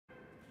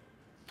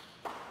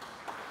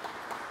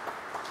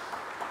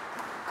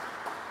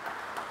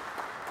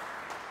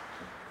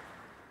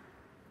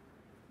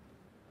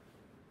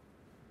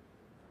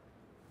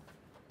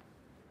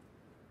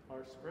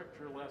Our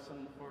scripture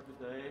lesson for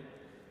today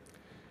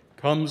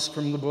comes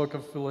from the book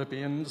of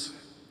Philippians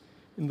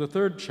in the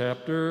 3rd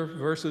chapter,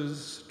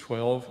 verses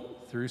 12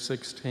 through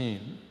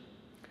 16.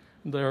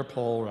 There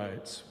Paul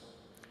writes,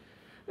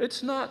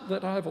 "It's not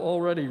that I've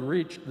already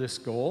reached this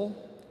goal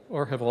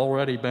or have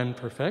already been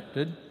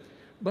perfected,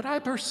 but I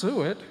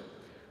pursue it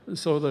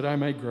so that I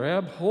may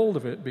grab hold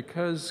of it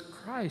because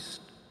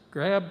Christ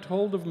grabbed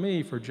hold of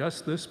me for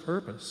just this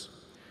purpose.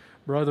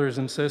 Brothers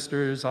and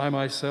sisters, I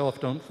myself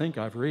don't think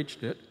I've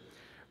reached it,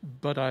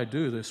 but I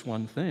do this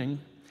one thing.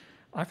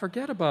 I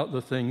forget about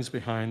the things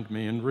behind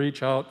me and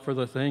reach out for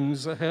the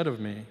things ahead of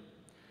me.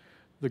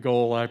 The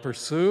goal I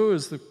pursue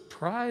is the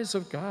prize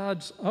of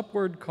God's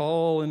upward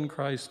call in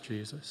Christ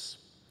Jesus."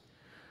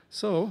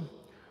 So,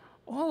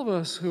 all of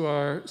us who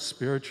are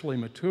spiritually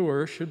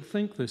mature should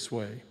think this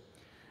way.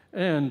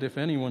 And if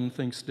anyone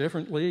thinks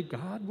differently,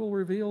 God will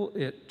reveal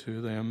it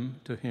to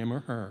them, to him or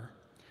her.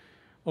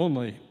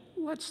 Only,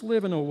 let's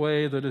live in a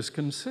way that is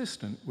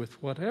consistent with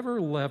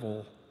whatever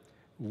level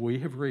we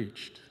have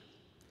reached.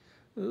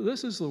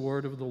 This is the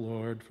word of the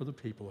Lord for the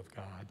people of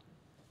God.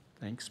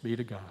 Thanks be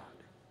to God.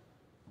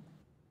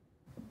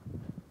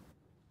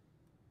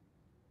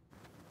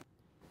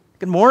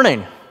 Good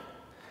morning.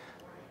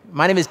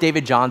 My name is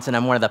David Johnson.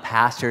 I'm one of the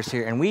pastors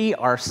here, and we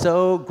are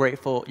so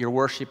grateful you're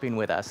worshiping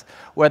with us.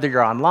 Whether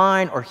you're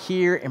online or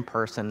here in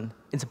person,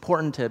 it's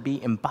important to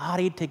be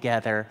embodied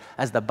together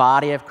as the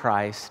body of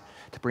Christ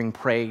to bring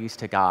praise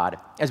to God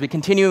as we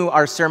continue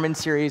our sermon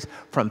series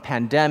from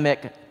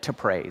pandemic to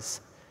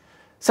praise.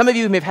 Some of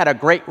you may have had a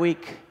great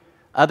week,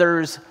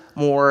 others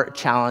more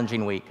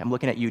challenging week. I'm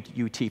looking at you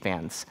UT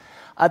fans.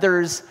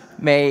 Others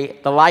the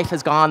life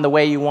has gone the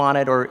way you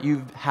wanted, or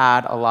you've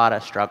had a lot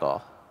of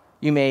struggle.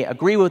 You may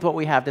agree with what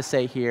we have to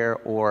say here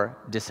or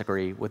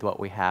disagree with what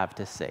we have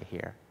to say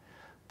here.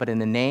 But in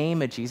the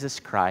name of Jesus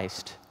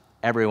Christ,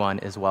 everyone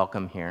is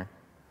welcome here.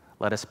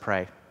 Let us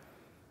pray.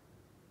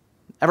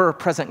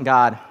 Ever-present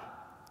God,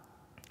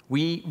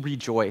 we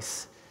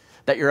rejoice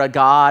that you're a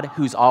God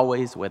who's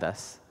always with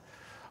us.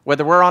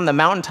 Whether we're on the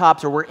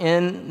mountaintops or we're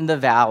in the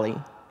valley,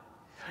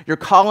 you're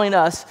calling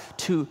us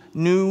to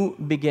new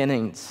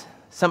beginnings,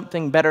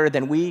 something better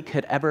than we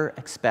could ever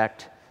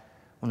expect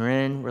when we're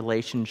in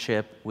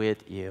relationship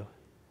with you.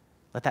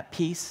 Let that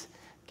peace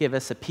give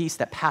us a peace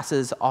that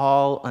passes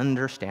all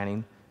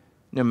understanding,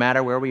 no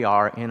matter where we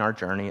are in our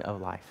journey of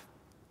life.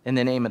 In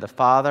the name of the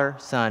Father,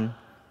 Son,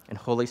 and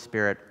Holy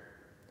Spirit,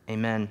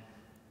 amen.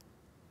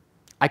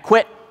 I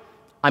quit.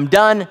 I'm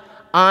done.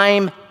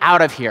 I'm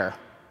out of here.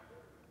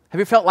 Have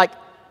you felt like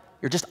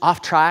you're just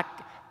off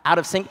track, out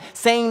of sync,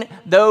 saying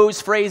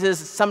those phrases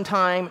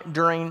sometime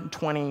during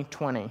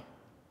 2020?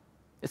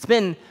 It's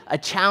been a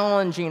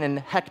challenging and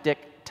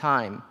hectic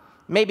time.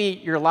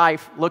 Maybe your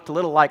life looked a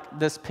little like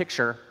this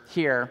picture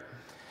here.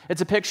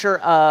 It's a picture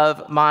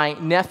of my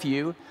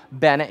nephew,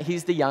 Bennett.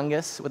 He's the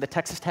youngest with a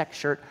Texas Tech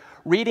shirt,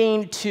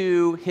 reading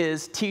to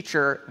his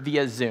teacher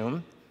via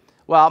Zoom,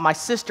 while my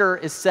sister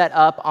is set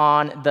up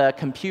on the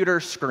computer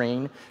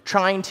screen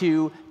trying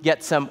to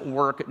get some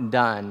work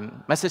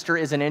done. My sister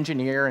is an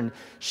engineer, and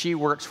she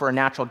works for a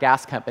natural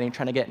gas company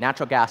trying to get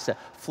natural gas to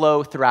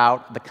flow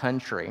throughout the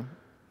country.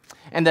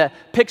 And the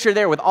picture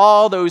there with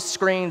all those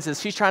screens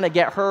is she's trying to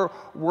get her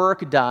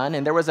work done,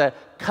 and there was a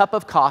cup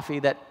of coffee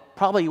that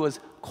probably was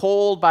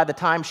cold by the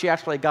time she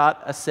actually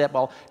got a sip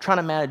while trying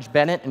to manage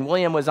Bennett, and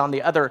William was on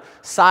the other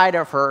side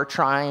of her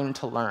trying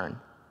to learn.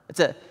 It's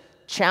a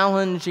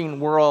challenging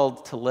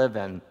world to live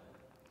in.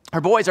 Our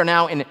boys are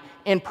now in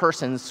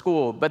in-person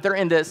school, but they're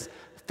in this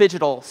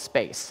phygital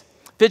space.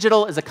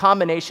 Phygital is a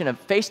combination of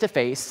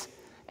face-to-face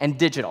and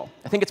digital.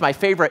 I think it's my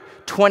favorite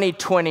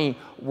 2020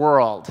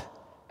 world.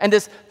 And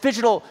this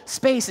phygital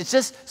space, it's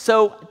just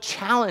so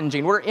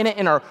challenging. We're in it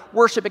in our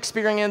worship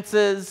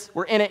experiences,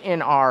 we're in it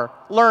in our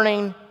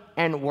learning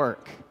and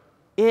work.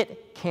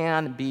 It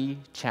can be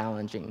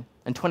challenging.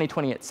 And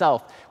 2020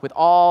 itself, with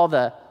all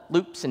the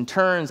loops and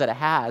turns that it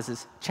has,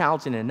 is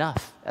challenging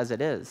enough as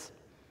it is.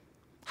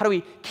 How do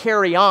we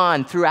carry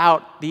on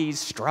throughout these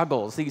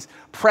struggles, these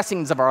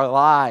pressings of our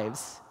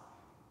lives?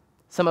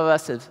 Some of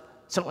us have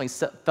certainly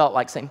felt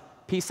like saying,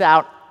 peace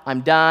out,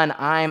 I'm done,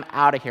 I'm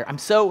out of here. I'm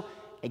so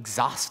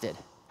exhausted.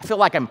 I feel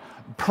like I'm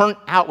burnt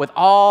out with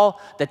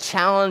all the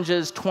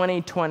challenges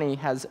 2020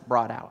 has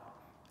brought out.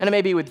 And it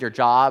may be with your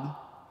job,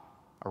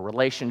 a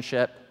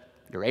relationship,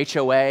 your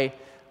HOA,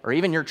 or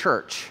even your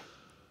church.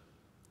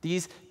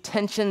 These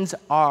tensions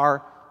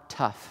are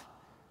tough.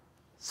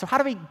 So how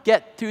do we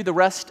get through the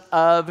rest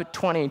of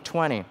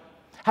 2020?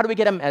 How do we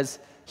get them as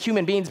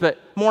human beings, but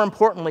more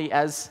importantly,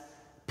 as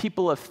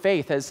people of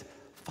faith, as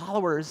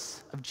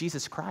followers of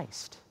Jesus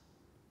Christ?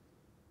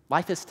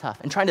 Life is tough,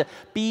 and trying to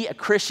be a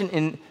Christian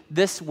in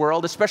this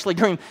world, especially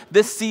during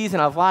this season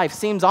of life,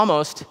 seems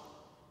almost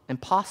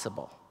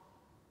impossible.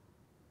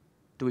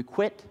 Do we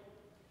quit?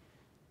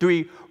 Do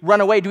we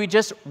run away? Do we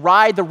just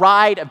ride the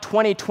ride of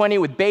 2020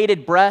 with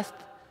bated breath?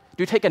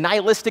 Do we take a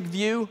nihilistic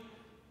view?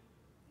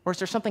 Or is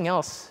there something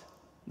else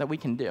that we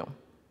can do?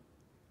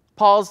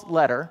 Paul's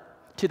letter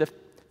to the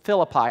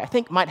Philippi, I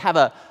think might have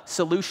a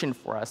solution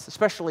for us,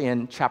 especially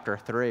in chapter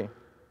 3,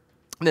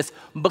 this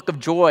book of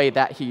joy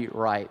that he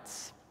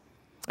writes.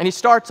 And he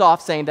starts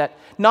off saying that,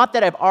 not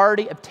that I've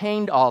already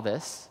obtained all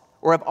this,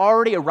 or have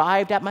already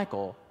arrived at my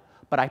goal,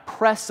 but I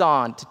press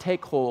on to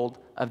take hold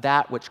of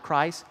that which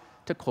Christ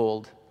took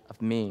hold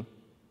of me.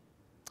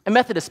 In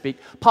Methodist speak,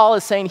 Paul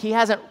is saying he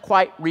hasn't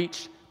quite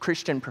reached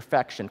Christian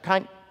perfection,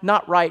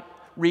 not quite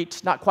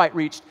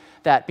reached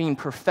that being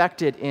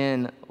perfected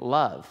in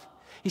love.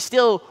 He's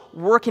still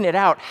working it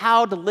out,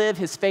 how to live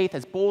his faith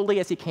as boldly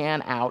as he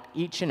can out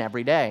each and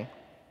every day.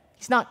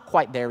 He's not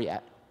quite there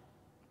yet.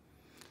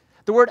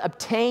 The word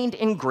obtained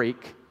in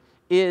Greek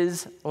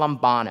is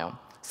lambano.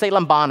 Say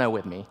lambano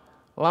with me.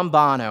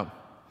 Lambano.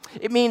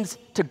 It means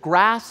to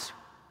grasp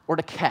or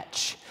to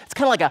catch. It's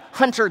kind of like a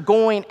hunter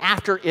going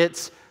after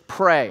its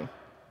prey.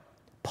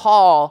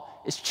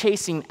 Paul is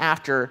chasing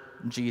after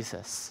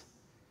Jesus.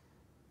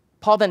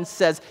 Paul then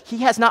says he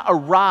has not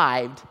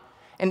arrived,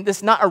 and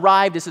this not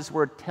arrived is this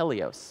word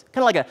teleos,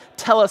 kind of like a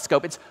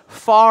telescope. It's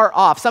far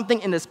off,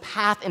 something in his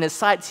path, in his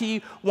sights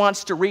he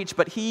wants to reach,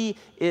 but he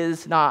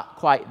is not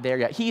quite there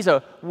yet. He's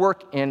a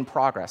work in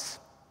progress,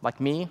 like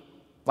me,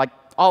 like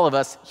all of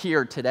us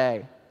here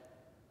today.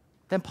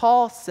 Then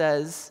Paul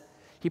says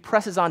he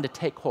presses on to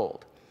take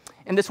hold.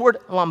 And this word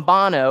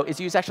lambano is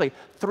used actually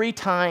 3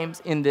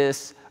 times in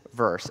this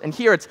verse. And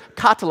here it's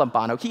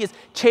katalambano. He is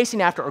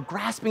chasing after or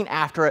grasping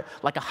after it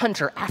like a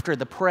hunter after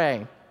the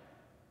prey.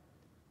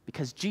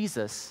 Because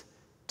Jesus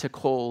took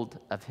hold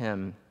of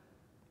him.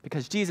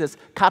 Because Jesus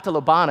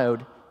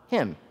katalambanoed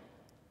him.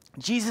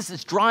 Jesus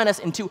is drawing us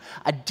into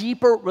a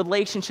deeper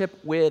relationship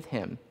with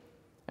him.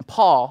 And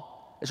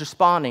Paul is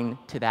responding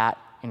to that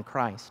in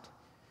Christ.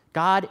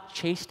 God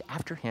chased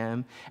after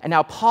him, and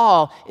now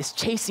Paul is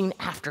chasing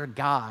after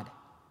God.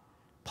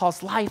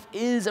 Paul's life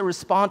is a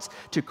response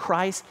to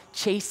Christ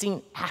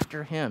chasing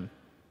after him.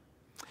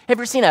 Have you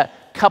ever seen a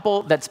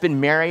couple that's been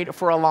married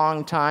for a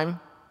long time?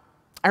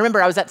 I remember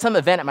I was at some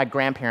event at my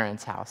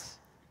grandparents' house.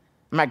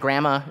 My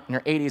grandma in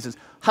her 80s is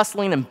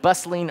hustling and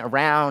bustling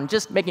around,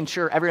 just making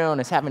sure everyone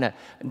is having a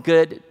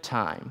good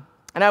time.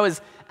 And I was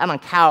out on a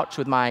couch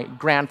with my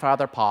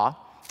grandfather, Pa,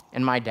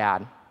 and my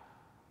dad.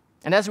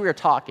 And as we were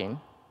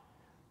talking,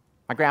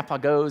 my grandpa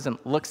goes and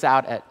looks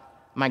out at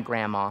my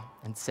grandma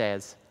and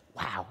says,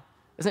 "Wow,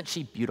 isn't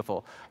she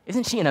beautiful?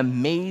 Isn't she an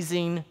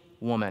amazing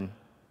woman?"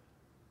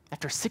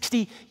 After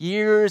 60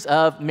 years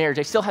of marriage,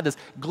 they still had this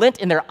glint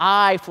in their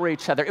eye for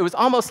each other. It was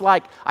almost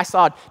like I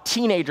saw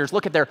teenagers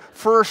look at their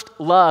first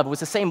love. It was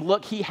the same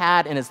look he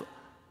had in his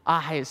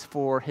eyes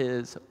for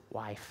his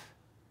wife.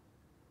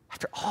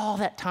 After all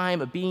that time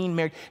of being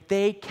married,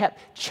 they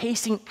kept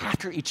chasing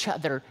after each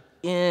other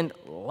in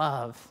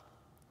love.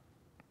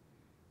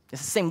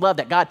 It's the same love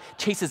that God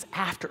chases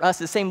after us,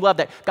 the same love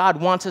that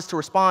God wants us to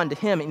respond to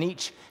him in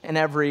each and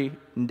every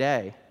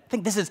day. I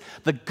think this is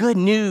the good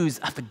news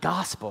of the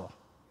gospel.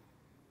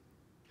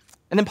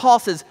 And then Paul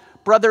says,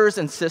 "Brothers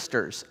and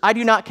sisters, I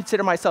do not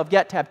consider myself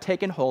yet to have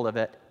taken hold of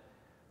it,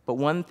 but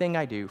one thing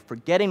I do,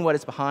 forgetting what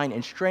is behind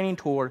and straining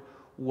toward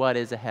what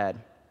is ahead."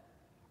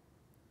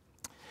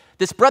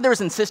 This brothers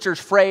and sisters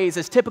phrase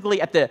is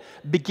typically at the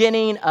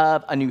beginning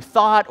of a new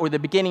thought or the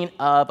beginning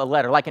of a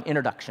letter, like an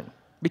introduction.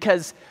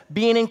 Because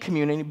being in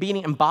community, being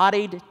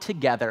embodied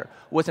together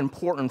was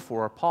important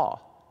for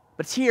Paul.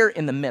 But it's here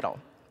in the middle.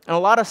 And a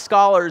lot of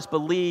scholars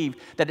believe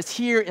that it's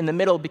here in the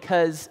middle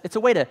because it's a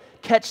way to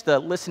catch the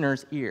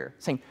listener's ear,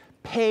 saying,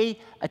 pay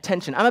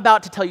attention. I'm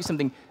about to tell you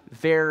something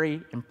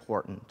very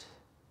important.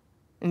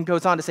 And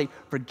goes on to say,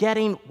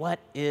 forgetting what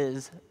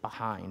is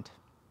behind.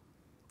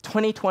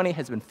 2020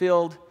 has been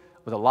filled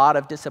with a lot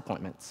of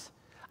disappointments.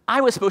 I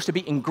was supposed to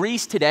be in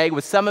Greece today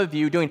with some of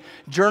you doing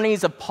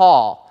Journeys of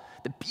Paul,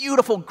 the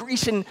beautiful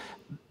Grecian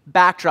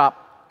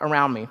backdrop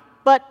around me.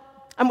 But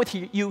I'm with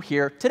you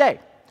here today,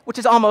 which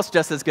is almost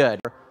just as good.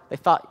 They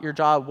thought your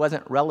job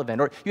wasn't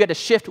relevant, or you had to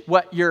shift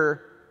what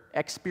your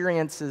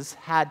experiences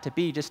had to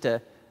be just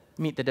to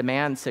meet the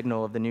demand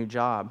signal of the new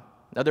job.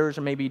 Others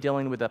are maybe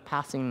dealing with the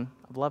passing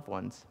of loved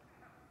ones.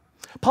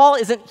 Paul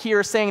isn't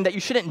here saying that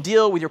you shouldn't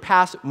deal with your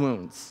past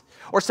wounds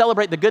or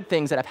celebrate the good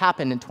things that have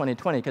happened in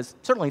 2020, because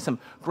certainly some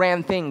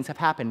grand things have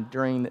happened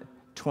during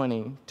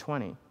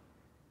 2020.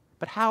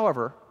 But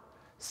however,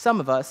 some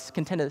of us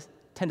can tend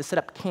to set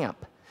up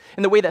camp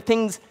in the way that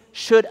things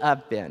should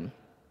have been.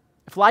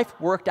 If life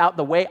worked out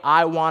the way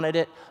I wanted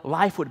it,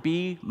 life would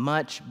be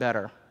much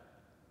better.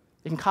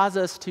 It can cause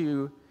us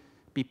to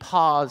be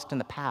paused in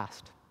the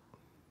past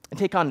and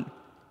take on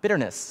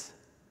bitterness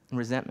and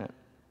resentment.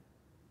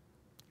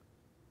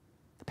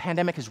 The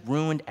pandemic has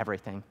ruined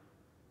everything,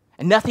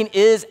 and nothing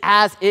is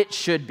as it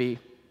should be.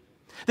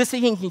 This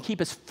thinking can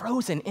keep us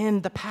frozen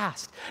in the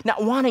past,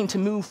 not wanting to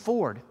move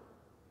forward.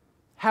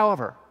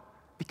 However,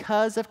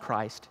 because of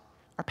Christ,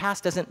 our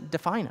past doesn't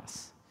define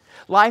us.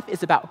 Life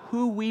is about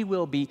who we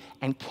will be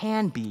and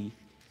can be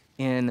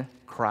in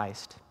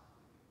Christ.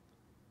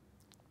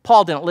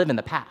 Paul didn't live in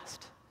the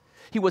past.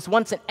 He was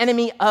once an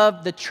enemy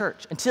of the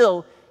church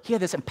until he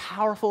had this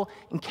powerful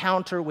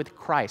encounter with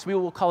Christ. We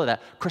will call it a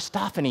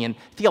Christophany in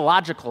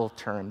theological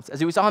terms, as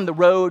he was on the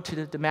road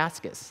to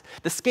Damascus.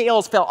 The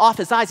scales fell off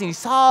his eyes, and he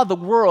saw the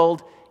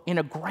world in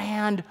a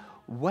grand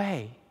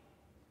way.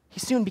 He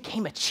soon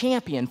became a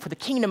champion for the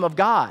kingdom of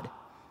God.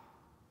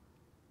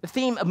 The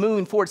theme of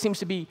moving forward seems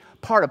to be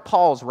part of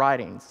Paul's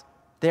writings.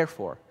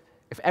 Therefore,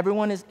 if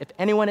anyone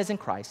is in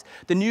Christ,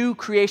 the new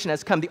creation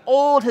has come. The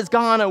old has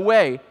gone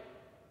away.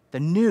 The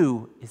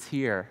new is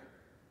here.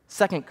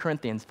 2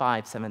 Corinthians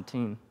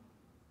 5:17.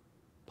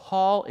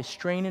 Paul is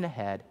straining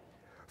ahead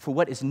for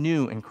what is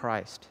new in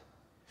Christ.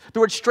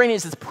 The word straining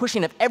is this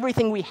pushing of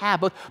everything we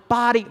have, both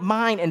body,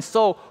 mind, and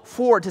soul,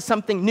 forward to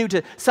something new,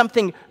 to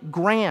something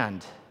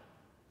grand.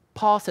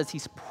 Paul says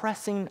he's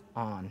pressing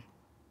on.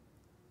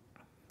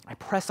 I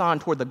press on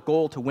toward the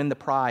goal to win the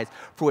prize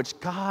for which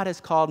God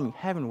has called me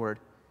heavenward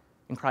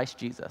in Christ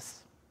Jesus.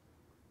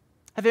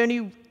 Have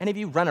any of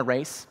you run a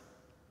race?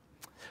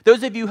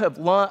 Those of you who have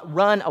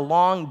run a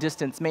long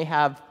distance may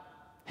have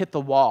hit the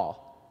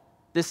wall,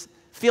 this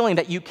feeling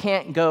that you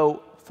can't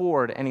go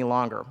forward any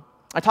longer.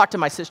 I talked to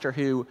my sister,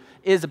 who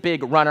is a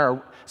big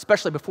runner,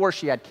 especially before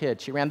she had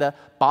kids. She ran the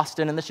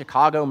Boston and the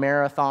Chicago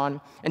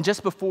Marathon, and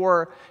just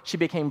before she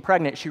became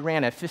pregnant, she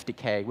ran a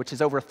 50K, which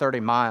is over 30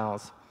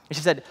 miles. And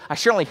she said, I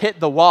surely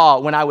hit the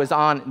wall when I was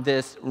on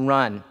this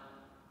run.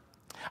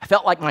 I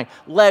felt like my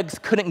legs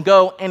couldn't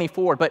go any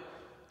forward, but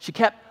she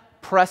kept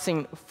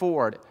pressing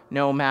forward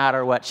no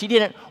matter what. She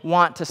didn't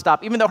want to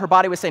stop, even though her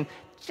body was saying,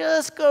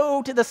 just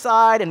go to the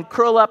side and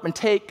curl up and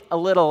take a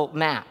little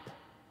nap.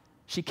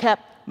 She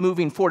kept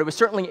moving forward. It was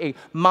certainly a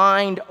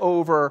mind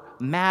over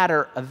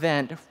matter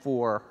event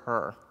for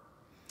her.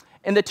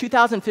 In the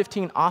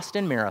 2015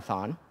 Austin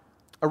Marathon,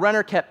 a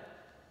runner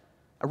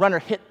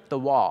hit the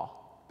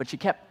wall, but she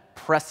kept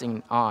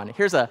pressing on.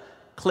 Here's a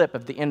clip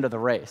of the end of the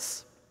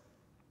race.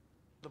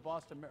 The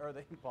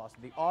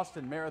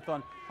Austin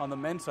Marathon on the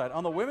men's side.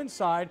 On the women's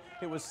side,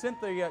 it was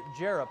Cynthia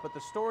Jarrett, but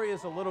the story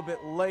is a little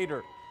bit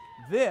later.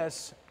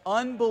 This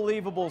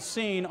unbelievable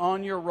scene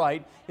on your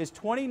right is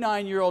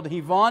 29-year-old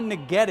Yvonne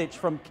Ngetich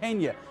from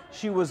Kenya.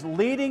 She was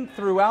leading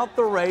throughout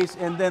the race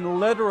and then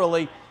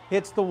literally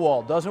hits the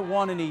wall. Doesn't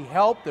want any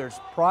help. There's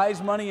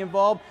prize money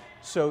involved.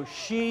 So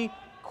she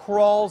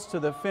crawls to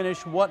the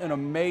finish. What an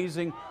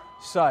amazing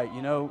sight.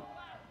 You know,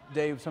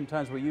 Dave,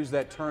 sometimes we use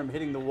that term,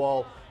 hitting the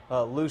wall,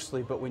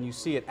 loosely, but when you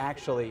see it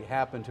actually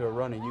happen to a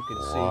runner, you can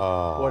see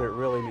what it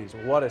really means.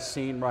 What a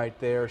scene right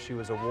there. She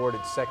was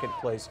awarded second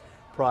place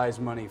prize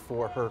money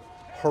for her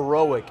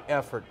heroic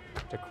effort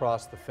to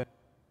cross the finish.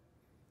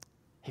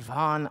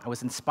 Yvonne, I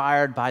was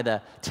inspired by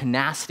the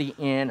tenacity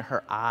in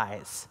her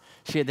eyes.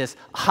 She had this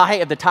eye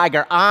of the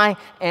tiger. I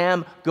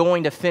am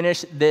going to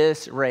finish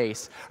this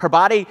race. Her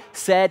body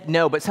said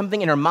no, but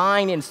something in her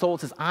mind and soul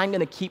says, I'm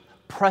going to keep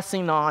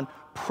pressing on,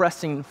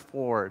 pressing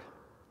forward.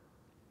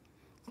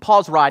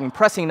 Paul's writing,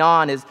 pressing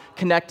on, is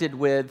connected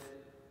with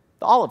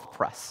the olive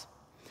press.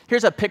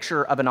 Here's a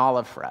picture of an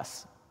olive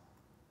press.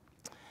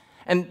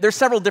 And there's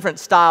several different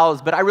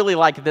styles, but I really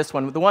like this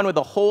one, the one with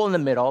a hole in the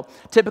middle.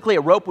 Typically,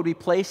 a rope would be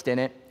placed in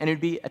it, and it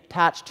would be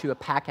attached to a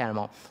pack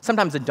animal,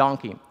 sometimes a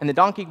donkey. And the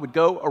donkey would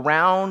go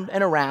around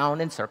and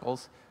around in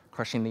circles,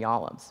 crushing the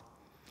olives.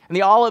 And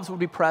the olives would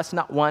be pressed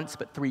not once,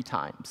 but 3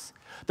 times.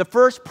 The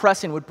first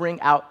pressing would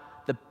bring out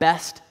the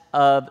best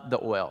of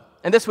the oil.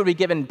 And this would be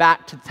given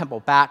back to the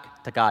temple,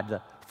 back to God,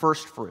 the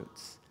first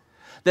fruits.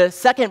 The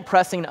second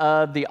pressing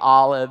of the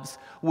olives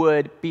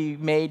would be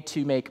made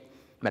to make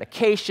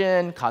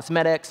medication,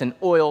 cosmetics, and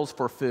oils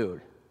for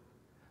food.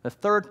 The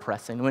third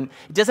pressing, when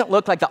it doesn't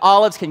look like the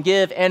olives can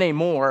give any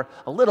more,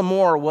 a little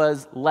more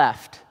was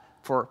left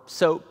for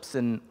soaps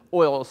and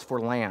oils for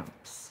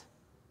lamps.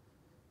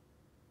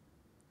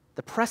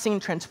 The pressing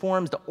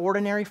transforms the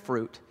ordinary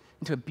fruit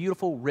into a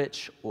beautiful,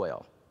 rich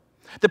oil.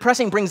 The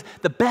pressing brings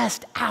the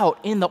best out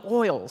in the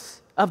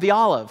oils of the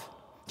olive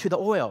to the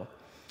oil.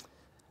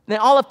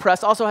 The olive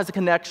press also has a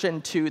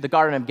connection to the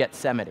Garden of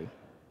Gethsemane,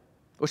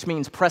 which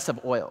means press of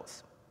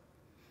oils.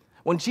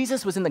 When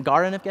Jesus was in the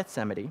Garden of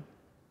Gethsemane,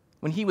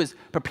 when he was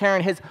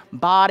preparing his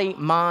body,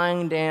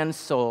 mind, and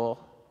soul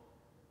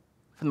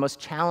for the most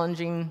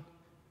challenging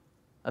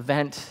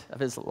event of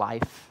his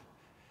life,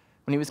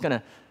 when he was going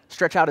to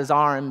stretch out his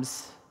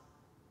arms,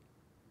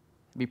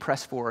 be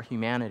pressed for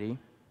humanity,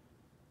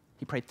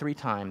 he prayed 3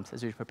 times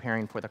as he was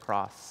preparing for the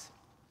cross.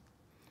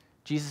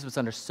 Jesus was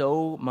under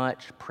so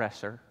much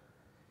pressure,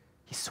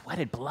 he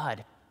sweated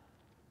blood.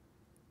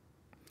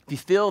 If you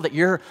feel that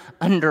you're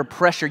under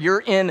pressure,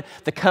 you're in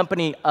the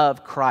company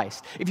of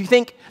Christ. If you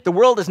think the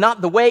world is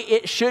not the way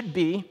it should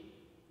be,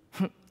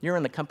 you're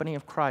in the company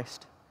of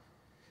Christ.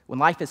 When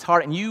life is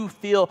hard and you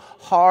feel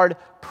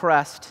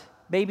hard-pressed,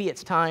 maybe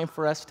it's time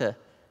for us to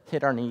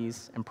hit our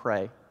knees and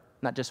pray,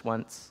 not just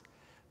once,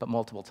 but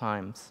multiple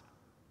times.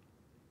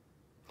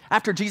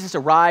 After Jesus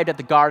arrived at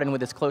the garden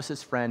with his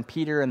closest friend,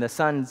 Peter and the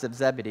sons of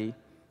Zebedee,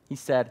 he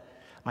said,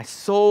 "My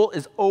soul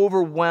is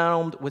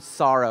overwhelmed with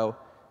sorrow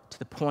to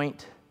the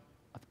point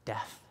of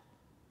death."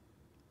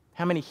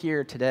 How many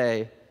here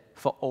today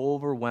feel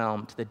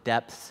overwhelmed to the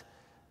depths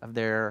of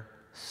their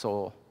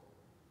soul?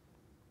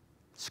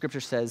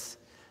 Scripture says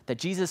that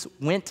Jesus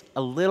went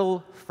a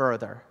little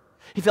further.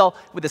 He fell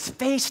with his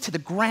face to the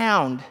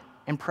ground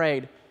and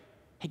prayed,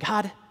 "Hey,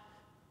 God,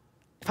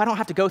 if I don't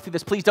have to go through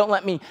this, please don't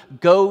let me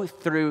go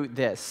through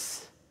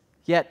this.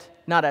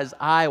 Yet not as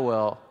I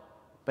will,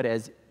 but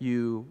as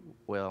you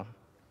will."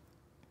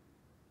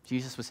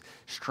 Jesus was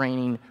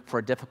straining for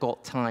a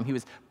difficult time. He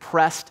was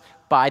pressed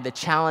by the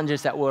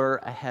challenges that were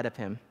ahead of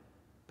him.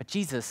 But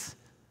Jesus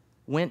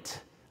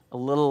went a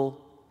little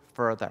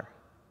further.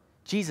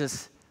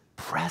 Jesus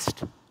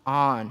pressed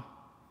on.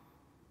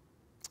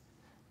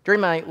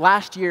 During my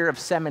last year of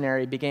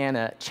seminary began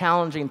a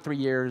challenging 3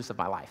 years of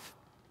my life.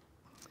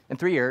 In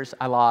 3 years,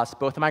 I lost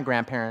both of my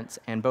grandparents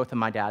and both of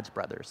my dad's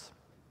brothers.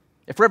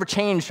 It forever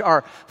changed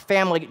our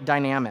family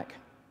dynamic,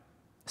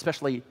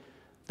 especially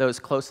those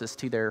closest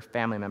to their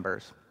family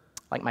members,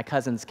 like my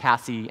cousins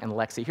Cassie and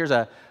Lexi. Here's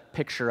a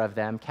picture of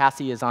them.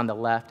 Cassie is on the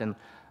left and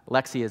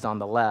Lexi is on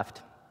the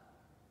left.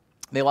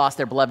 They lost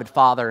their beloved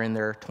father in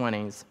their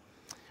 20s.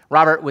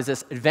 Robert was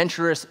this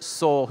adventurous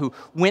soul who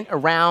went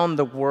around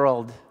the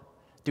world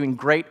doing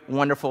great,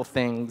 wonderful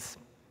things,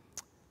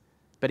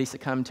 but he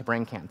succumbed to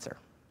brain cancer.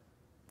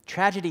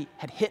 Tragedy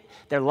had hit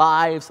their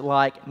lives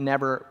like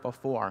never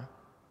before.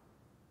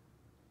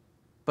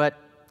 But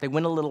they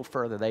went a little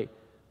further. They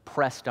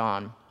pressed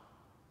on.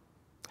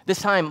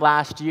 This time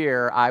last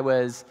year, I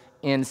was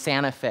in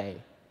Santa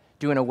Fe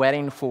doing a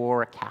wedding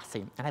for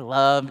Cassie. And I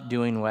love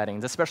doing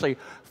weddings, especially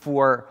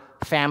for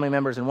family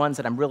members and ones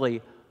that I'm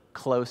really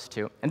close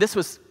to. And this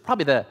was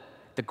probably the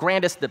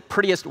grandest, the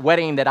prettiest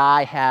wedding that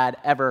I had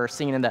ever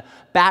seen in the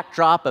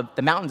backdrop of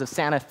the mountains of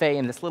Santa Fe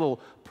in this little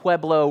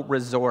Pueblo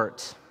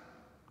resort.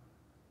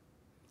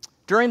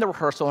 During the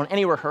rehearsal, and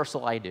any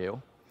rehearsal I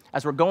do,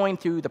 as we're going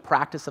through the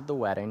practice of the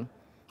wedding,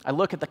 I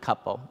look at the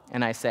couple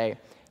and I say,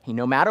 "Hey,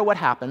 no matter what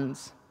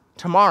happens,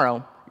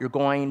 tomorrow you're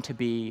going to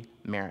be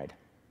married."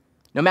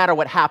 No matter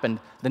what happened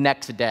the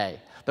next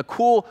day. The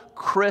cool,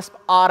 crisp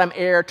autumn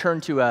air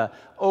turned to a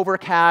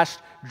overcast,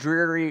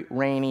 dreary,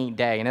 rainy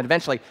day, and it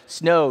eventually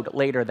snowed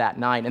later that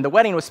night. And the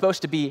wedding was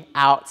supposed to be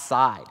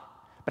outside,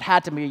 but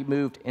had to be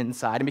moved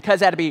inside. And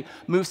because it had to be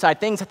moved inside,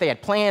 things that they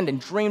had planned and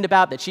dreamed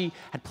about that she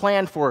had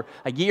planned for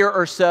a year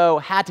or so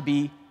had to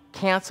be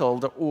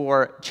canceled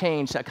or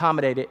changed to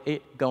accommodate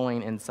it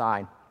going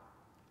inside.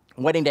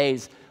 Wedding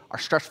days are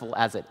stressful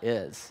as it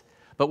is.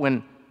 But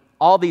when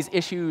all these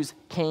issues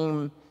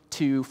came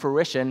to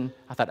fruition,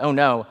 I thought, oh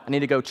no, I need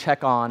to go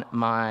check on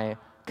my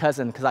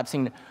cousin because I've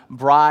seen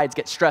brides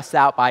get stressed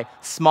out by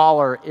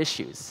smaller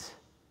issues.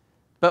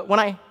 But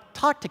when I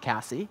talked to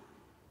Cassie,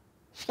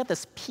 she got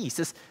this peace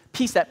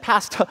that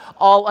passed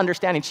all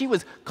understanding. She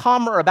was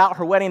calmer about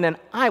her wedding than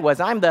I was.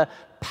 I'm the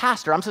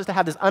pastor. I'm supposed to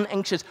have this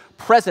unanxious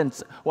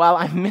presence while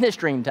I'm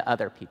ministering to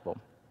other people.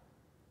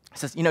 He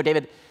says, "You know,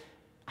 David,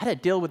 I had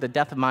to deal with the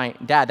death of my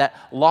dad, that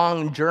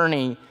long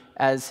journey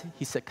as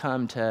he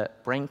succumbed to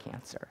brain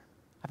cancer.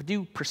 I have a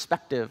new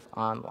perspective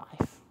on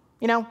life.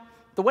 You know,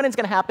 the wedding's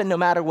going to happen no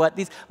matter what.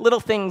 These little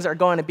things are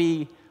going to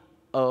be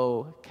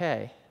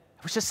okay."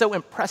 I was just so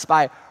impressed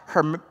by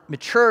her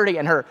maturity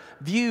and her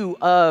view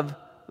of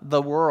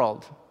the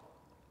world.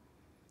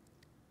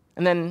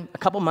 And then a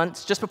couple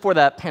months, just before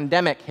the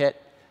pandemic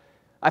hit,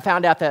 I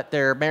found out that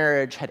their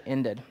marriage had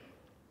ended.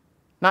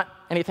 Not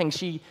anything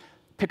she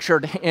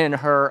pictured in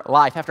her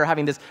life after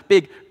having this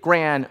big,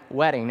 grand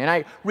wedding. And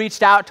I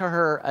reached out to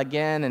her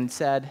again and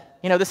said,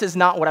 "You know, this is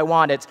not what I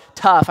want. It's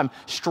tough. I'm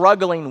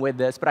struggling with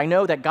this, but I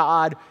know that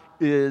God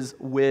is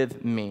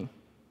with me."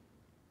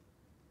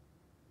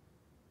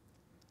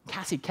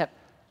 Cassie kept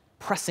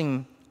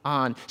pressing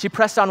on. She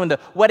pressed on when the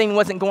wedding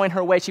wasn't going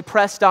her way. She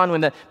pressed on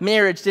when the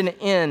marriage didn't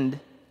end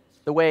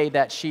the way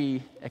that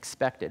she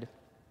expected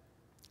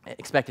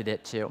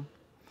it to.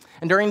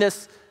 And during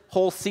this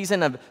whole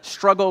season of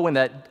struggle when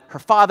her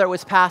father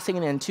was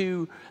passing and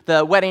to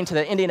the wedding, to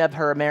the ending of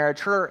her marriage,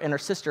 her and her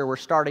sister were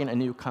starting a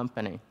new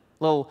company,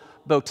 a little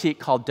boutique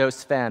called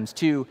Dos Femmes,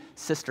 two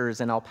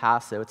sisters in El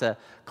Paso. It's a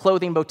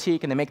clothing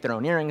boutique, and they make their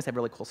own earrings. They have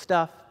really cool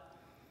stuff.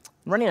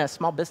 Running a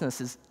small business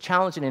is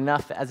challenging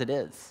enough as it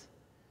is.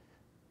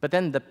 But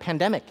then the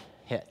pandemic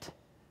hit,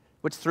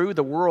 which threw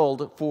the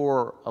world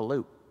for a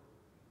loop.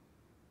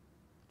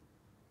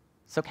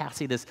 So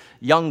Cassie, this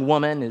young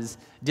woman, is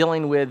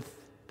dealing with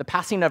the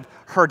passing of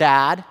her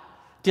dad,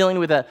 dealing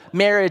with a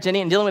marriage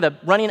and dealing with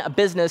running a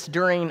business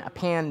during a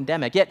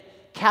pandemic.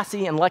 Yet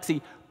Cassie and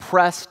Lexi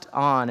pressed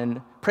on,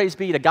 and praise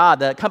be to God,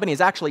 the company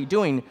is actually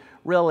doing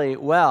really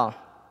well.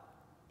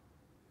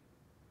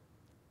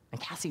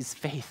 And Cassie's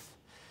faith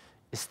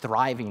is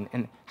thriving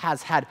and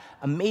has had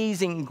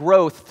amazing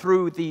growth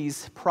through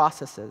these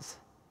processes.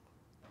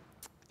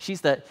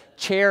 She's the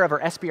chair of her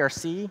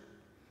SBRC,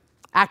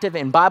 active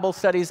in Bible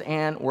studies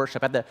and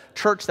worship at the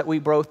church that we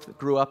both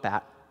grew up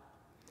at.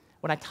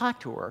 When I talk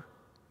to her,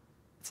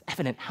 it's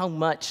evident how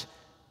much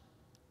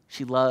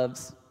she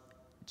loves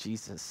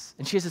Jesus.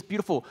 And she has this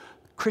beautiful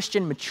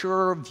Christian,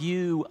 mature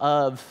view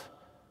of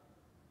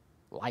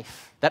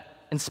life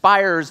that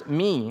inspires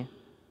me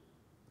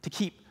to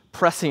keep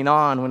pressing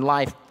on when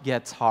life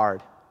gets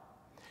hard.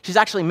 She's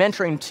actually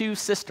mentoring 2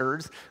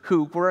 sisters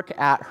who work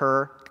at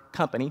her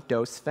company,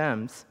 Dos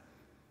Femmes.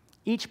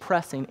 Each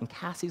pressing in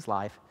Cassie's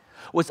life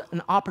was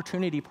an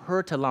opportunity for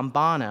her to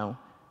lambano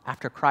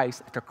after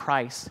Christ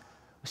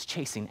was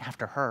chasing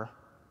after her.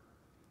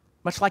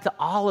 Much like the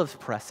olive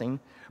pressing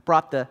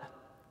brought the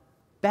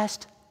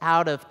best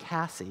out of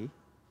Cassie,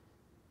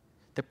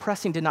 the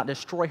pressing did not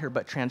destroy her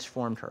but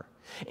transformed her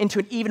into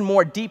an even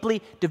more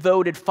deeply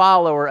devoted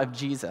follower of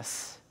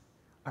Jesus.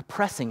 Our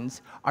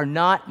pressings are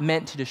not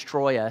meant to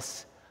destroy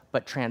us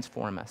but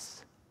transform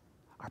us.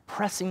 Our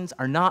pressings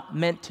are not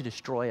meant to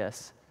destroy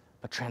us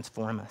but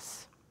transform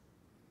us.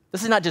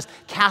 This is not just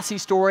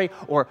Cassie's story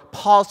or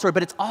Paul's story,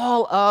 but it's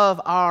all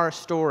of our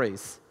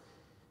stories.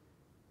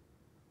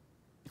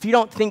 If you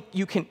don't think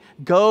you can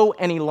go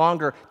any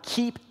longer,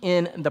 keep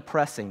in the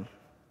pressing.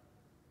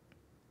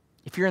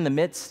 If you're in the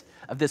midst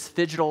of this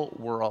digital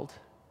world,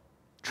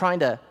 trying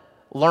to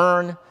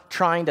learn,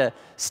 trying to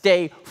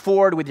stay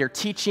forward with your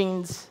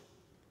teachings,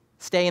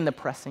 stay in the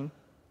pressing.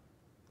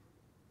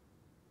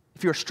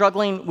 If you're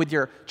struggling with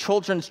your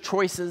children's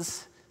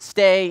choices,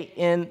 stay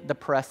in the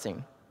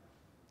pressing.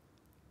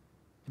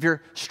 If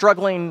you're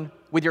struggling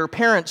with your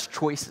parents'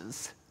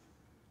 choices,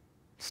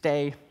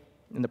 stay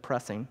in the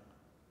pressing.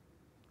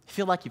 You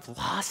feel like you've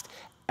lost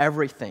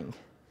everything,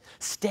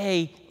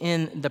 stay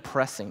in the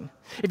pressing.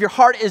 If your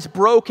heart is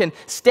broken,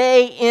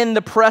 stay in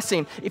the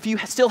pressing. If you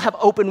still have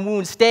open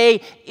wounds,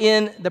 stay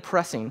in the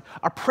pressing.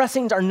 Our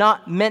pressings are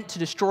not meant to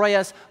destroy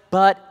us,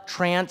 but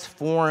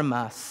transform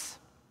us.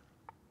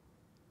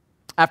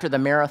 After the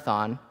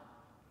marathon,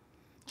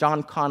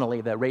 John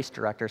Connolly, the race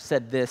director,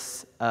 said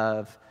this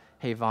of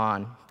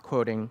Havon,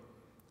 quoting,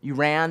 "You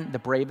ran the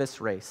bravest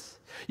race.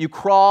 You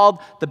crawled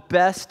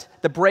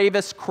the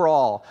bravest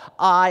crawl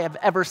I have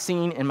ever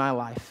seen in my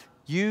life.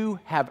 You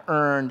have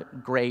earned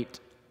great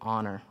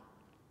honor."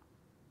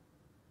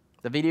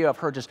 The video of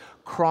her just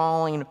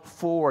crawling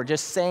forward,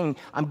 just saying,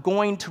 I'm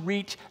going to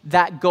reach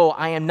that goal.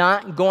 I am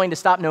not going to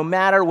stop no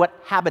matter what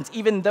happens.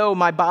 Even though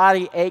my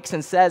body aches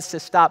and says to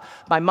stop,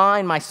 my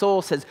mind, my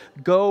soul says,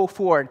 go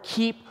forward.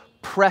 Keep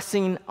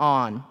pressing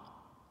on.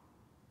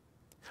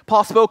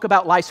 Paul spoke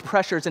about life's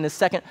pressures in his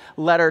second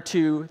letter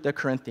to the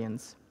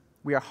Corinthians.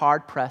 We are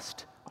hard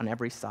pressed on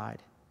every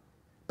side,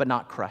 but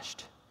not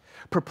crushed.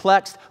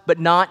 Perplexed, but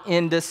not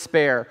in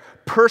despair.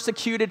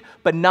 Persecuted,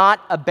 but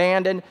not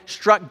abandoned.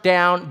 Struck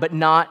down, but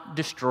not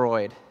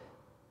destroyed.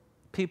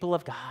 People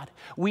of God,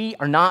 we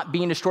are not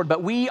being destroyed,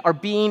 but we are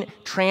being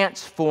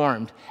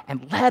transformed.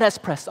 And let us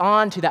press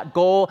on to that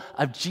goal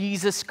of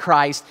Jesus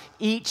Christ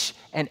each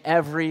and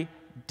every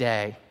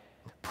day.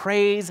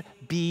 Praise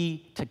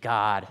be to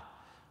God.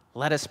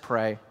 Let us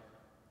pray.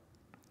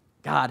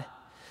 God,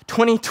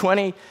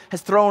 2020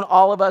 has thrown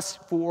all of us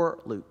for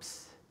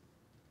loops.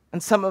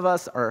 And some of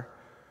us are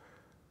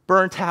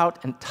burnt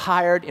out and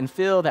tired and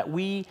feel that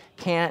we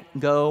can't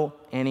go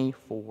any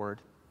forward.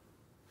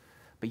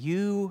 But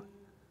you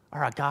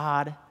are a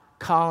God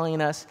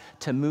calling us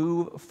to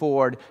move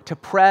forward, to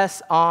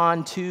press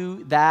on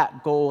to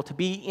that goal, to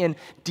be in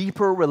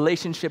deeper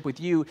relationship with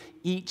you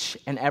each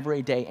and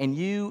every day. And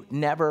you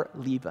never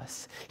leave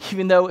us.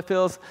 Even though it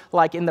feels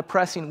like in the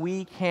pressing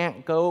we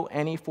can't go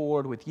any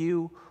forward with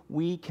you,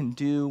 we can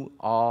do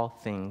all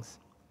things.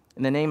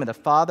 In the name of the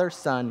Father,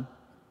 Son,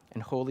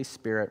 and Holy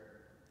Spirit,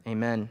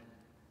 amen.